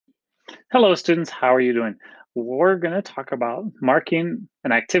Hello, students. How are you doing? We're going to talk about marking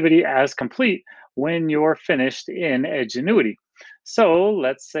an activity as complete when you're finished in Edgenuity. So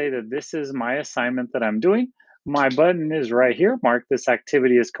let's say that this is my assignment that I'm doing. My button is right here. Mark this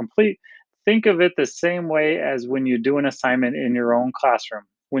activity as complete. Think of it the same way as when you do an assignment in your own classroom.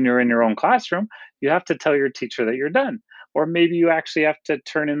 When you're in your own classroom, you have to tell your teacher that you're done. Or maybe you actually have to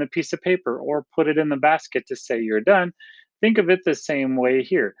turn in the piece of paper or put it in the basket to say you're done. Think of it the same way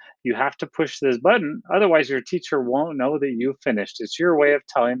here. You have to push this button, otherwise your teacher won't know that you finished. It's your way of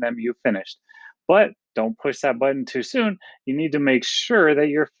telling them you finished. But don't push that button too soon. You need to make sure that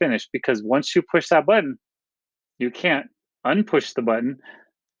you're finished because once you push that button, you can't unpush the button.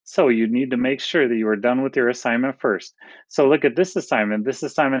 So you need to make sure that you are done with your assignment first. So look at this assignment. This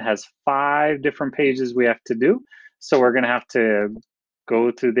assignment has 5 different pages we have to do. So we're going to have to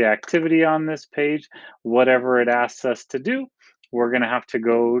go through the activity on this page, whatever it asks us to do. We're going to have to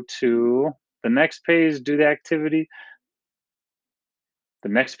go to the next page, do the activity, the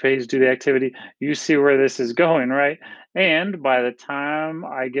next page, do the activity. You see where this is going, right? And by the time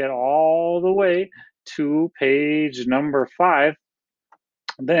I get all the way to page number 5,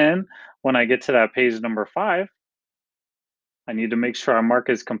 then when I get to that page number 5, I need to make sure our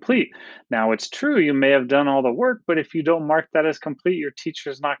mark is complete. Now, it's true, you may have done all the work, but if you don't mark that as complete, your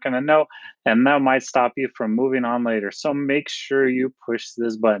teacher's not going to know, and that might stop you from moving on later. So make sure you push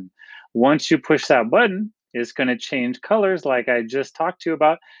this button. Once you push that button, it's going to change colors like I just talked to you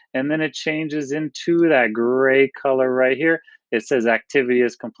about, and then it changes into that gray color right here. It says activity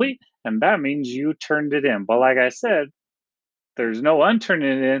is complete, and that means you turned it in. But like I said, there's no unturning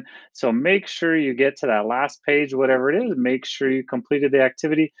it in. So make sure you get to that last page, whatever it is, make sure you completed the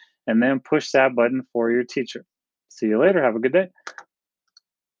activity and then push that button for your teacher. See you later. Have a good day.